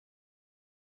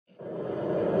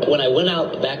When I went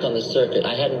out back on the circuit,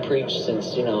 I hadn't preached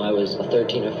since, I was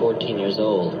 13 or 14 years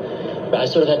old. But I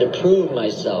sort of had to prove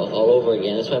myself all over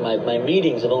again. That's why my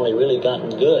meetings have only really gotten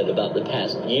good about the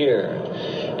past year.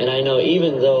 And I know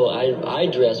even though I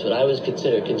dress what I would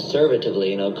consider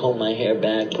conservatively, comb my hair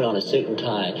back, put on a suit and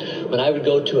tie, when I would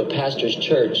go to a pastor's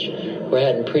church where I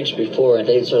hadn't preached before, and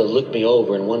they'd sort of look me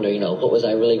over and wonder, what was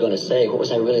I really going to say? What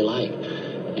was I really like?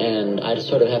 And I'd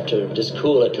sort of have to just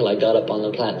cool it till I got up on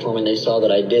the platform and they saw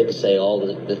that I did say all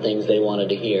the things they wanted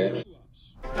to hear.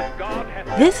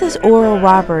 This is Oral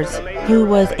Roberts, who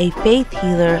was a faith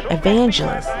healer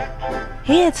evangelist.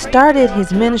 He had started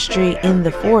his ministry in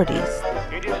the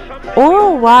 40s.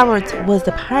 Oral Roberts was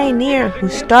the pioneer who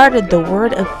started the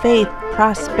Word of Faith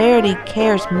Prosperity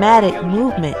Charismatic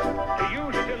movement.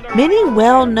 Many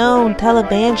well-known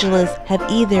televangelists have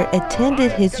either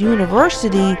attended his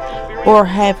university or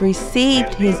have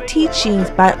received his teachings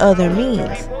by other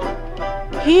means.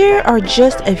 Here are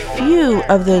just a few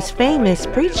of those famous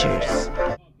preachers.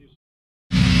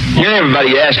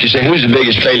 Everybody asks you, say, who's the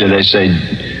biggest failure? They say,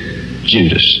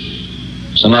 Judas.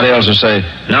 Somebody else will say,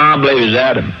 no, I believe it's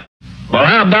Adam. Well,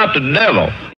 how about the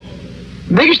devil?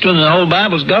 The biggest one in the whole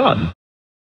Bible is God.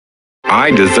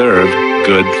 I deserve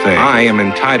good things. I am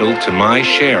entitled to my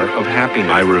share of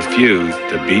happiness. I refuse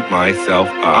to beat myself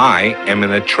up. I am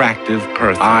an attractive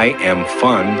person. I am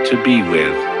fun to be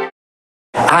with.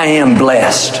 I am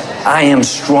blessed. I am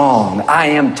strong. I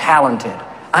am talented.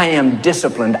 I am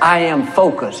disciplined. I am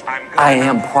focused. I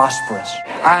am prosperous.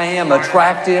 I am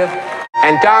attractive.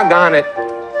 And doggone it,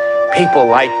 people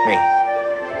like me.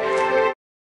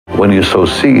 When you sow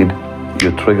seed,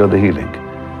 you trigger the healing.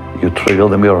 You trigger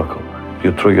the miracle.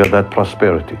 You trigger that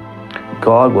prosperity.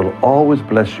 God will always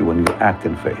bless you when you act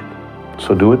in faith.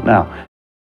 So do it now.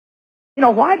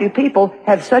 Why do people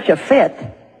have such a fit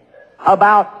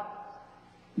about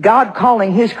God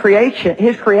calling his creation,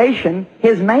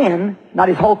 his man, not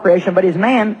his whole creation, but his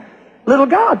man, little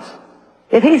gods?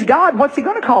 If he's God, what's he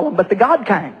going to call them but the God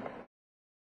kind?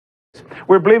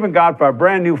 We're believing God for a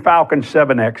brand new Falcon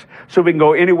 7X so we can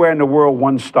go anywhere in the world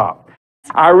one stop.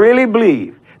 I really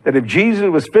believe that if Jesus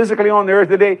was physically on the earth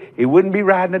today, he wouldn't be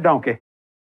riding a donkey.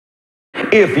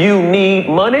 If you need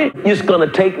money, it's going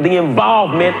to take the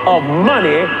involvement of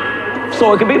money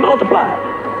so it can be multiplied.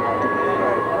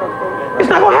 It's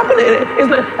not going to happen. It's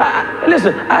not,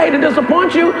 listen, I hate to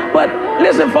disappoint you, but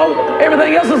listen, folks,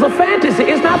 everything else is a fantasy.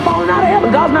 It's not falling out of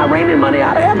heaven. God's not raining money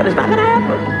out of heaven. It's not going to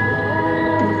happen.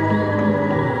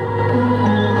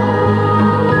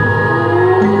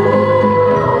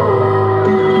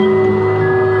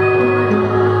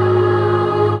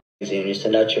 You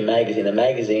send out your magazine. The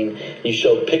magazine, you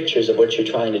show pictures of what you're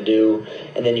trying to do,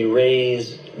 and then you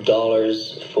raise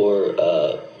dollars for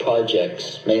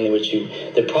projects, mainly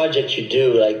the projects you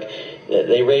do, like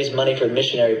they raise money for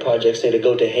missionary projects, say to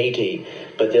go to Haiti,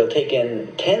 but they'll take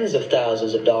in tens of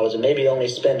thousands of dollars and maybe only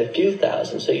spend a few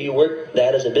thousand. So you work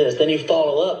that as a business. Then you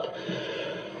follow up.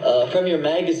 From your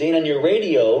magazine and your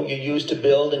radio, you use to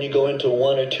build, and you go into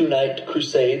 1 or 2 night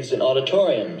crusades in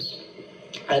auditoriums.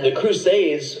 And the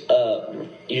crusades,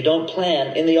 you don't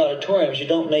plan in the auditoriums, you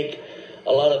don't make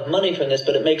a lot of money from this,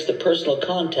 but it makes the personal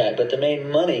contact. But the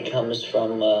main money comes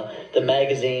from the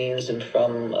magazines and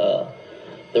from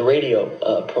the radio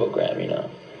program,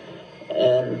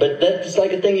 But that's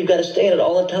like a thing you've got to stay in it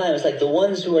all the time. It's like the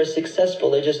ones who are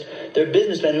successful, they're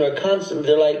businessmen who are constant.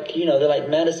 They're like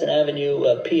Madison Avenue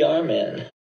PR men.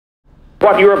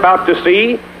 What you're about to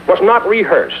see was not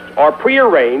rehearsed or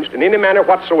prearranged in any manner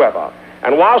whatsoever,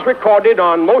 and was recorded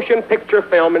on motion picture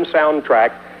film and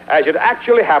soundtrack as it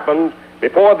actually happened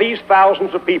before these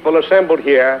thousands of people assembled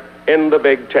here in the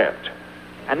big tent.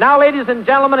 And now, ladies and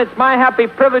gentlemen, it's my happy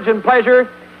privilege and pleasure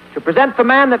to present the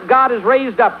man that God has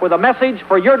raised up with a message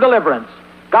for your deliverance.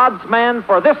 God's man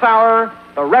for this hour,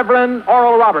 the Reverend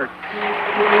Oral Roberts.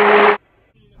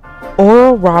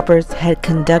 Oral Roberts had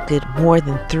conducted more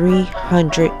than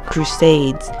 300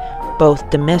 crusades, both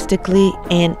domestically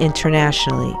and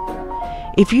internationally.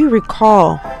 If you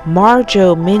recall,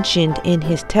 Marjoe mentioned in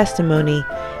his testimony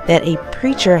that a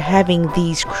preacher having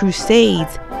these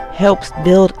crusades helps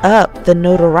build up the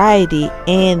notoriety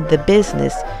and the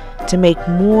business to make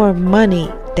more money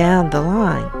down the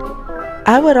line.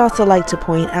 I would also like to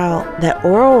point out that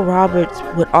Oral Roberts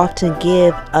would often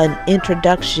give an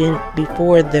introduction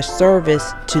before the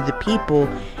service to the people,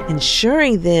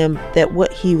 ensuring them that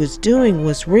what he was doing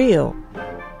was real.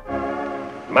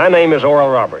 My name is Oral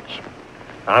Roberts.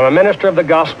 I'm a minister of the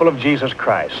gospel of Jesus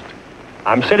Christ.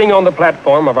 I'm sitting on the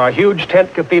platform of our huge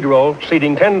tent cathedral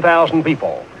seating 10,000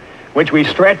 people, which we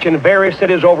stretch in various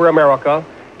cities over America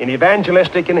in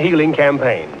evangelistic and healing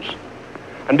campaigns.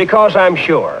 And because I'm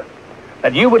sure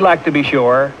that you would like to be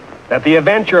sure that the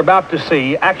event you're about to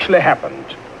see actually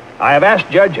happened, I have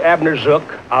asked Judge Abner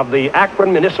Zook of the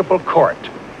Akron Municipal Court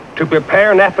to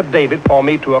prepare an affidavit for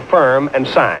me to affirm and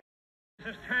sign.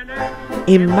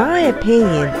 In my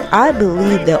opinion, I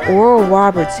believe that Oral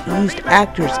Roberts used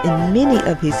actors in many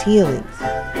of his healings.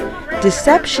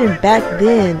 Deception back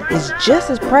then is just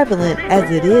as prevalent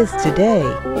as it is today.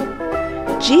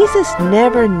 Jesus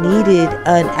never needed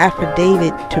an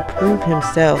affidavit to prove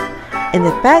himself, and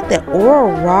the fact that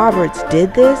Oral Roberts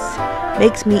did this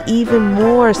makes me even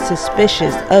more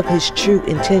suspicious of his true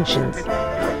intentions.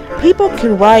 People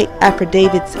can write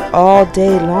affidavits all day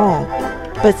long,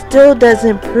 but still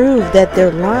doesn't prove that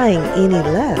they're lying any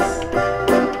less.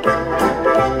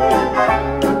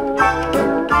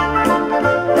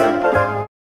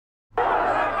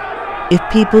 If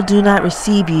people do not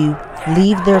receive you,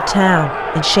 leave their town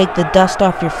and shake the dust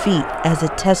off your feet as a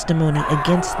testimony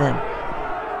against them.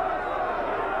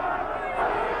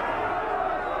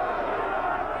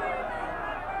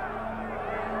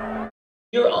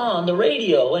 You're on the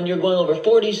radio and you're going over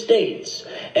 40 states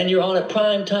and you're on at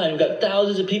prime time. You've got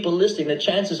thousands of people listening. The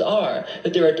chances are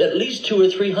that there are at least 200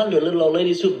 or 300 little old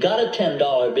ladies who've got a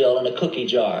 $10 bill in a cookie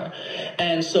jar.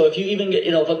 And so if you even get,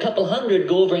 if a couple hundred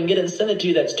go over and get it and send it to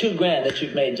you, that's $2,000 that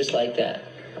you've made just like that.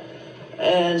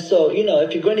 And so,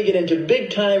 if you're going to get into big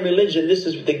time religion, this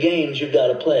is the games you've got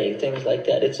to play, things like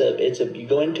that. You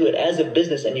go into it as a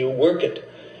business and you work it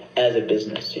as a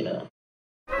business,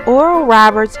 Oral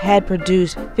Roberts had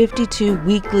produced 52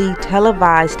 weekly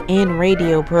televised and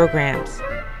radio programs.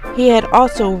 He had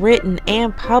also written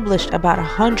and published about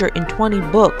 120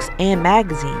 books and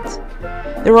magazines.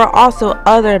 There were also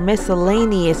other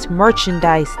miscellaneous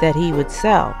merchandise that he would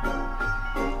sell.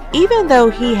 Even though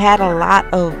he had a lot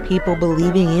of people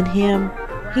believing in him,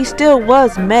 he still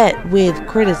was met with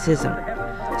criticism,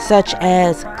 such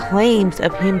as claims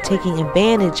of him taking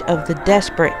advantage of the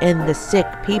desperate and the sick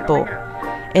people,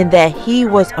 and that he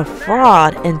was a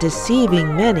fraud and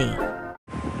deceiving many.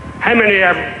 How many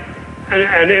have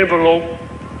an envelope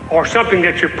or something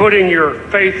that you're putting your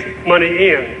faith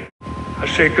money in? I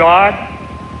say, God,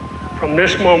 from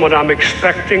this moment I'm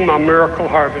expecting my miracle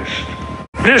harvest.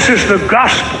 This is the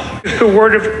gospel. It's the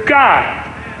word of God.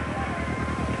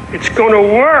 It's going to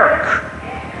work.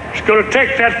 It's going to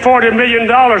take that $40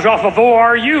 million off of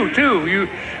ORU too.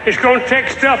 It's going to take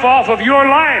stuff off of your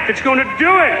life. It's going to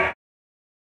do it.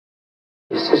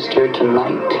 Sister,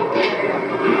 tonight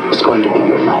is going to be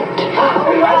your night.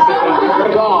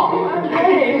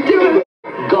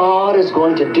 God is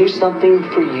going to do something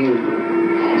for you.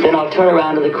 Then I'll turn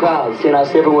around to the crowd, and I'll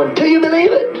say, everyone, do you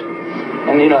believe it?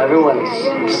 And, everyone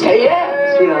say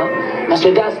yes, I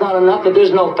said, that's not enough. If there's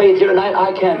no faith here tonight,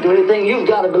 I can't do anything. You've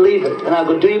got to believe it. And I'll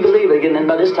go, do you believe it? And then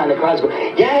by this time, the crowds go,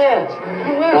 yes.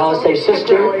 And I'll say,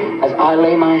 sister, as I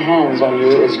lay my hands on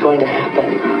you, it's going to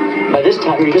happen. By this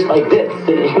time, you're just like this,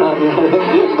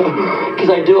 because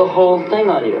I do a whole thing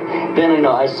on you. Then,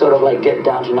 I sort of like get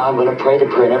down to, now I'm going to pray the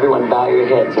prayer, and everyone bow your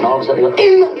heads. And all of a sudden, they go,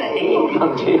 in the name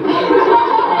of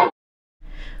Jesus.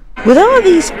 With all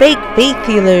these fake faith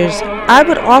healers, I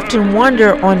would often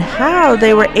wonder on how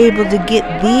they were able to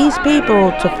get these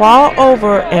people to fall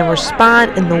over and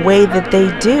respond in the way that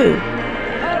they do.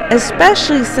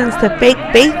 Especially since the fake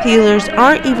faith healers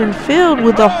aren't even filled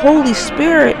with the Holy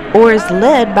Spirit or is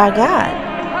led by God.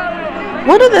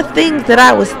 One of the things that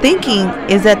I was thinking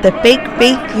is that the fake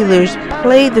faith healers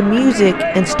play the music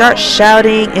and start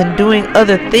shouting and doing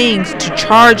other things to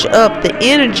charge up the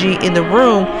energy in the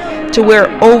room to where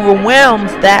it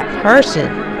overwhelms that person.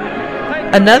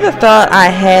 Another thought I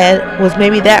had was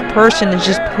maybe that person is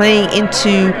just playing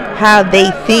into how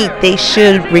they think they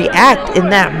should react in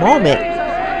that moment.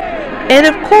 And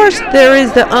of course there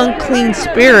is the unclean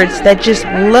spirits that just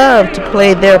love to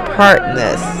play their part in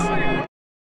this.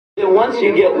 Once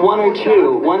you get one or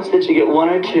two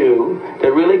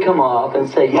that really come off and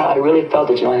say, yeah, I really felt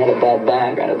that, I had a bad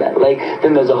back, I had a bad leg,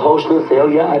 then there's a host who will say, oh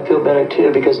yeah, I feel better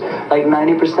too, because like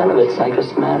 90% of it's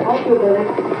psychosomatic. I feel better.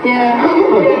 Yeah.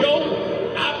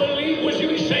 I believe with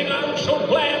you saying, I'm so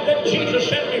glad that Jesus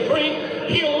set me free.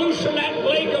 He'll loosen that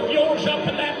leg of yours up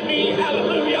and that knee.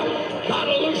 Hallelujah. God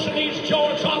will loosen these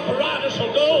joints. Arthritis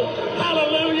will go.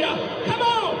 Hallelujah. Come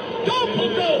on. Dope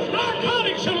will go.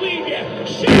 Narcotics will leave you.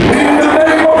 In the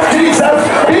name of Jesus,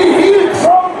 be healed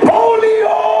from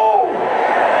polio.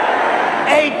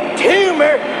 A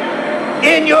tumor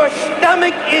in your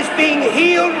stomach is being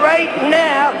healed right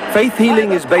now. Faith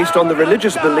healing is based on the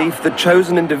religious belief that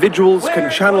chosen individuals can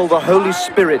channel the Holy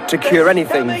Spirit to cure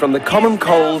anything from the common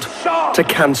cold to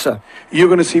cancer. You're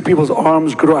going to see people's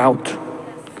arms grow out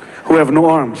who have no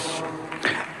arms.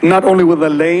 Not only will the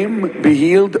lame be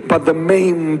healed, but the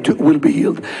maimed will be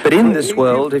healed. But in this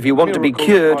world, if you want to be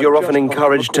cured, you're often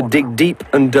encouraged to dig deep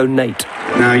and donate.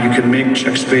 Now you can make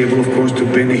checks payable, of course, to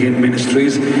Benny Hinn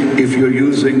Ministries. If you're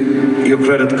using your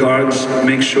credit cards,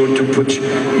 make sure to put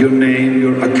your name,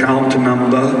 your account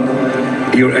number,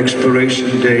 your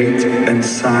expiration date, and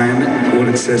sign what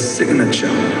it says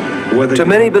signature. To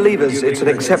many believers, it's an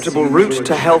acceptable route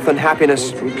to health and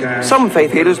happiness. Some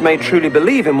faith healers may truly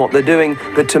believe in what they're doing,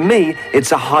 but to me,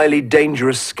 it's a highly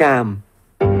dangerous scam.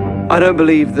 I don't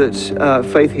believe that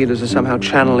faith healers are somehow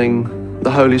channeling the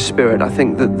Holy Spirit. I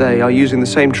think that they are using the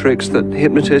same tricks that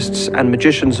hypnotists and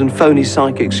magicians and phony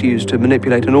psychics use to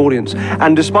manipulate an audience.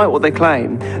 And despite what they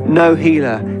claim, no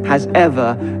healer has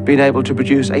ever been able to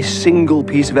produce a single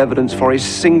piece of evidence for a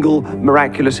single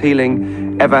miraculous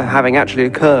healing ever having actually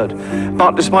occurred.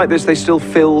 But despite this, they still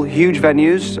fill huge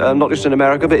venues, not just in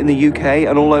America, but in the UK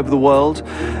and all over the world.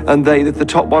 And the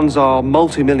top ones are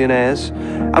multi-millionaires.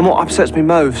 And what upsets me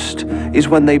most is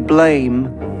when they blame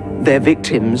their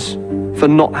victims for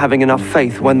not having enough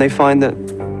faith when they find that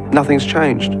nothing's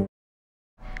changed.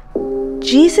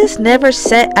 Jesus never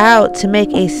set out to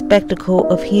make a spectacle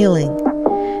of healing.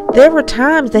 There were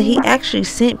times that he actually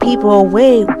sent people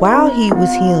away while he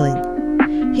was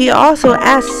healing. He also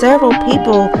asked several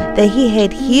people that he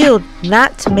had healed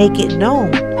not to make it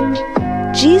known.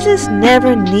 Jesus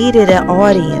never needed an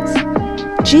audience.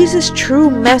 Jesus' true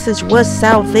message was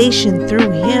salvation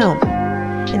through him.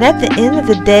 And at the end of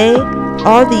the day,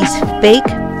 all these fake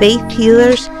faith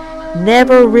healers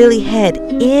never really had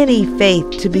any faith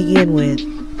to begin with.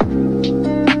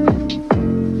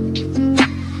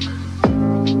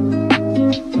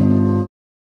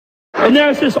 And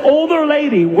there's this older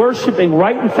lady worshiping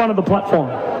right in front of the platform.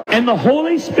 And the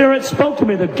Holy Spirit spoke to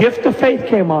me. The gift of faith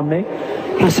came on me.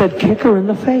 He said, kick her in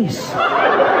the face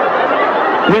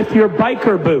with your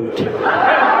biker boot.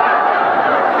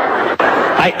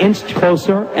 I inched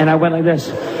closer and I went like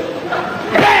this.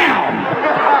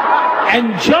 Bam!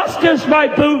 And just as my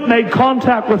boot made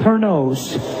contact with her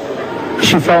nose,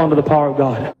 she fell into the power of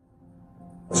God.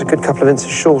 It's a good couple of inches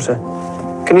shorter.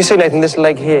 Can you see, Nathan, this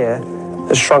leg here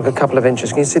has shrunk a couple of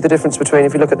inches. Can you see the difference between,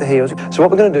 if you look at the heels? So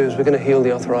what we're going to do is we're going to heal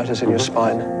the arthritis in your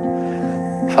spine.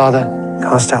 Father,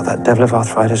 cast out that devil of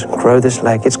arthritis and grow this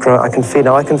leg. It's growing. I can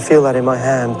feel that in my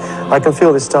hand. I can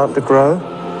feel this starting to grow.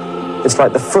 It's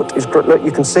like the foot is, look,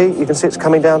 you can see it's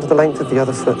coming down to the length of the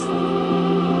other foot.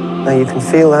 Now you can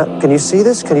feel that. Can you see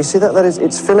this? Can you see that?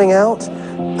 It's filling out.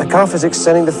 The calf is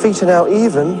extending. The feet are now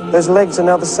even. Those legs are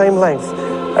now the same length.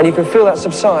 And you can feel that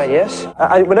subside, yes?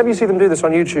 Whenever you see them do this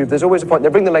on YouTube, there's always a point. They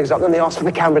bring the legs up, then they ask for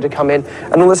the camera to come in.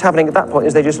 And all that's happening at that point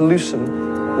is they just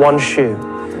loosen one shoe.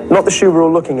 Not the shoe we're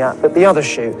all looking at, but the other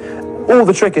shoe. All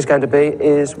the trick is going to be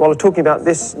is, while we're talking about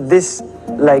this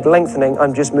leg lengthening,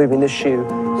 I'm just moving this shoe,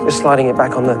 just sliding it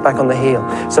back on the heel.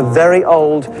 It's a very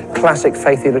old, classic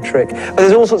faith healer trick. But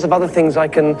there's all sorts of other things I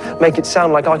can make it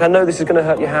sound like I know this is going to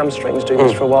hurt your hamstrings doing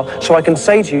this for a while, so I can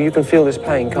say to you, you can feel this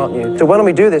pain, can't you? So when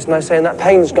we do this, and I say, and that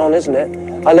pain's gone, isn't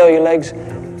it? I lower your legs.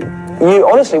 You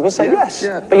honestly will say yes.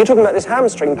 Yeah. But you're talking about this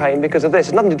hamstring pain because of this.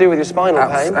 It's nothing to do with your spinal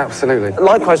pain. Absolutely.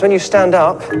 Likewise, when you stand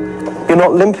up, you're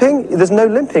not limping. There's no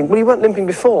limping. Well, you weren't limping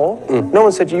before. No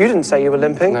one said you didn't say you were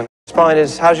limping. No. Spine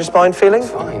is, how's your spine feeling?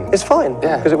 It's fine. It's fine,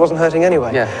 because it wasn't hurting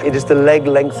anyway. Yeah. It is the leg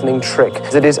lengthening trick.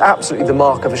 It is absolutely the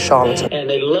mark of a charlatan. And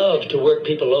they love to work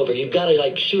people over. You've got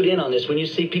to shoot in on this. When you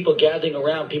see people gathering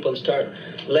around people and start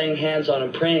laying hands on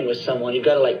and praying with someone, you've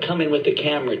got to come in with the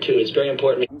camera too. It's very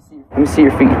important. Let me see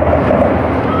your feet.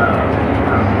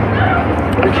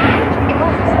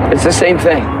 Okay. It's the same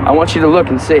thing. I want you to look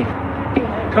and see.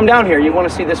 Come down here. You want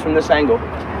to see this from this angle.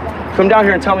 Come down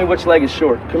here and tell me which leg is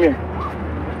short. Come here.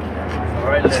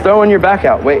 Let's throw in your back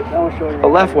out. Wait. The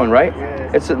left one, right?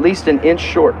 It's at least an inch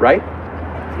short, right?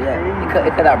 Yeah.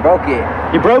 Because I broke it.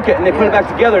 You broke it and they put it back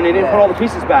together and they didn't put all the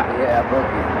pieces back. Yeah, I broke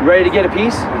it. You ready to get a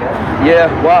piece? Yeah,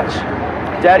 watch.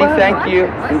 Daddy, thank you.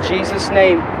 In Jesus'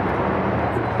 name.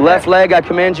 Left leg, I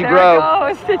command you grow.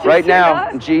 Right now,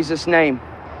 in Jesus' name.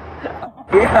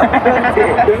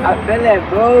 Yeah, I feel it,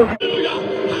 bro.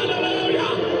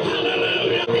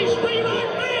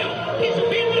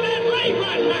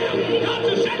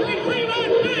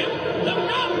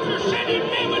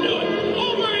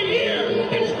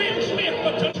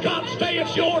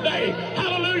 It's your day.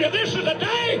 Hallelujah. This is the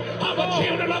day of the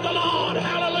children of the Lord.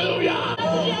 Hallelujah.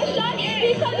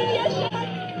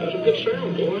 That's a good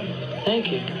sermon, boy.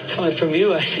 Thank you. Coming from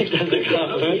you, I think that's a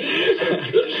compliment.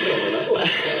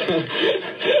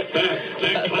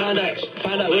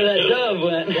 Find out where that dove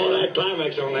went. Boy, that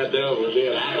climax on that dove was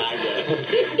it. I like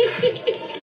that.